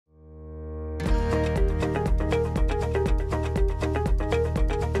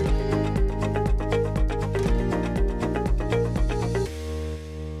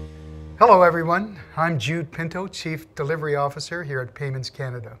Hello everyone, I'm Jude Pinto, Chief Delivery Officer here at Payments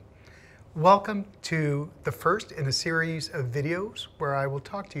Canada. Welcome to the first in a series of videos where I will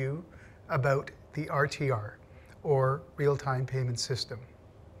talk to you about the RTR, or Real-Time Payment System.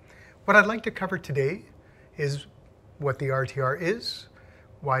 What I'd like to cover today is what the RTR is,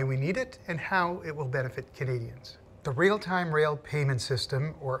 why we need it, and how it will benefit Canadians. The Real-Time Rail Payment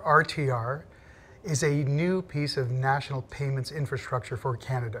System, or RTR, is a new piece of national payments infrastructure for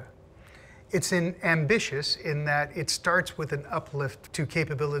Canada. It's ambitious in that it starts with an uplift to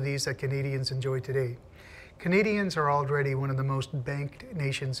capabilities that Canadians enjoy today. Canadians are already one of the most banked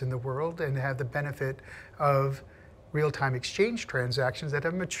nations in the world and have the benefit of real-time exchange transactions that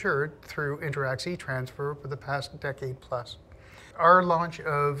have matured through Interac e-transfer for the past decade plus. Our launch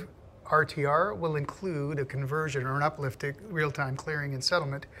of RTR will include a conversion or an uplift to real-time clearing and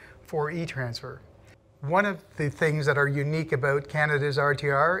settlement for e-transfer. One of the things that are unique about Canada's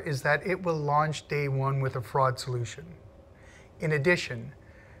RTR is that it will launch day one with a fraud solution. In addition,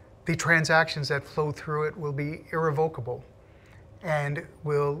 the transactions that flow through it will be irrevocable and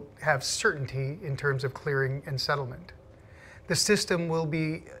will have certainty in terms of clearing and settlement. The system will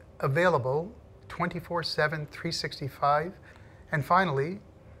be available 24/7, 365, and finally,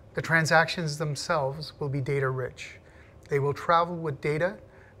 the transactions themselves will be data rich. They will travel with data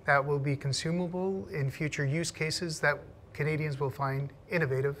that will be consumable in future use cases that Canadians will find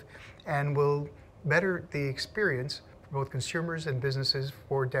innovative and will better the experience for both consumers and businesses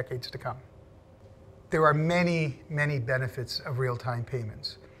for decades to come. There are many, many benefits of real-time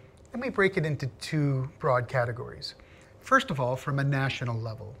payments. Let me break it into two broad categories. First of all, from a national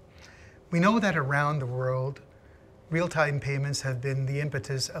level, we know that around the world, real-time payments have been the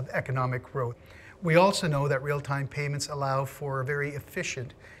impetus of economic growth. We also know that real-time payments allow for a very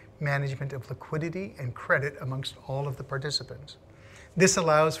efficient management of liquidity and credit amongst all of the participants. This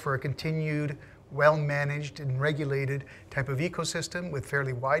allows for a continued, well-managed and regulated type of ecosystem with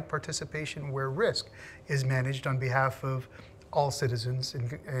fairly wide participation where risk is managed on behalf of all citizens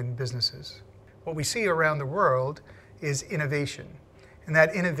and businesses. What we see around the world is innovation, and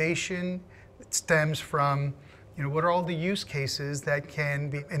that innovation stems from what are all the use cases that can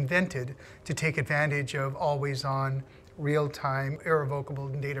be invented to take advantage of always-on, real-time, irrevocable,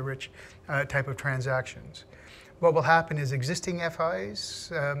 and data-rich type of transactions. What will happen is existing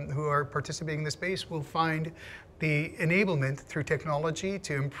FIs who are participating in the space will find the enablement through technology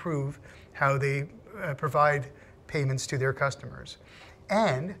to improve how they provide payments to their customers.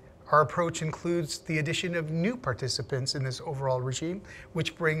 And our approach includes the addition of new participants in this overall regime,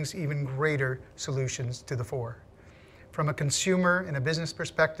 which brings even greater solutions to the fore. From a consumer and a business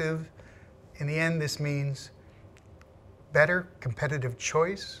perspective, in the end, this means better competitive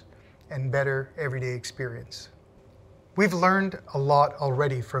choice and better everyday experience. We've learned a lot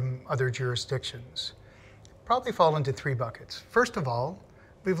already from other jurisdictions. Probably fall into three buckets. First of all,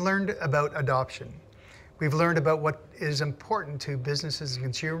 we've learned about adoption. We've learned about what is important to businesses and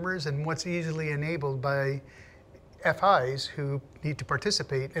consumers and what's easily enabled by FIs who need to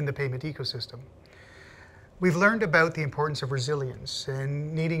participate in the payment ecosystem. We've learned about the importance of resilience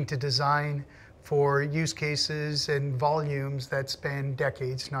and needing to design for use cases and volumes that span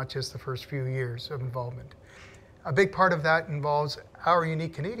decades, not just the first few years of involvement. A big part of that involves our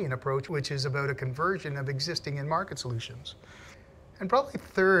unique Canadian approach, which is about a conversion of existing in-market solutions. And probably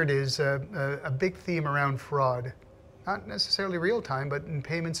third is a big theme around fraud, not necessarily real-time, but in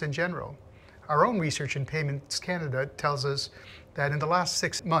payments in general. Our own research in Payments Canada tells us that in the last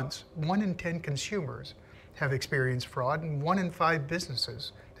 6 months, 1 in 10 consumers have experienced fraud and 1 in 5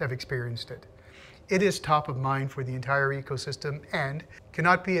 businesses have experienced it. It is top of mind for the entire ecosystem and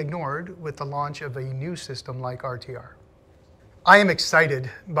cannot be ignored with the launch of a new system like RTR. I am excited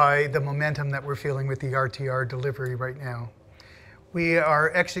by the momentum that we're feeling with the RTR delivery right now. We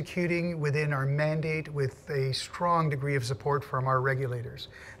are executing within our mandate with a strong degree of support from our regulators.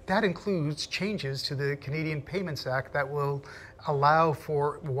 That includes changes to the Canadian Payments Act that will allow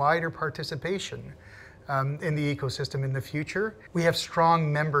for wider participation in the ecosystem in the future. We have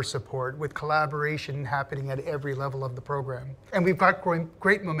strong member support with collaboration happening at every level of the program. And we've got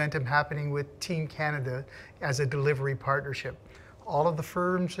great momentum happening with Team Canada as a delivery partnership. All of the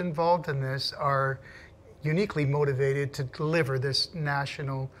firms involved in this are uniquely motivated to deliver this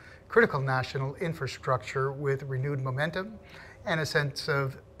critical national infrastructure with renewed momentum and a sense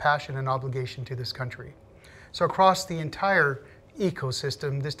of passion and obligation to this country. So across the entire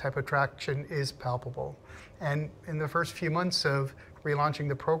ecosystem, this type of traction is palpable. And in the first few months of relaunching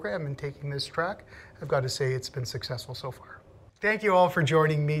the program and taking this track, I've got to say it's been successful so far. Thank you all for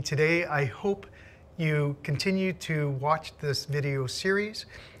joining me today. I hope you continue to watch this video series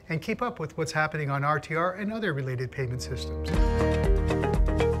and keep up with what's happening on RTR and other related payment systems.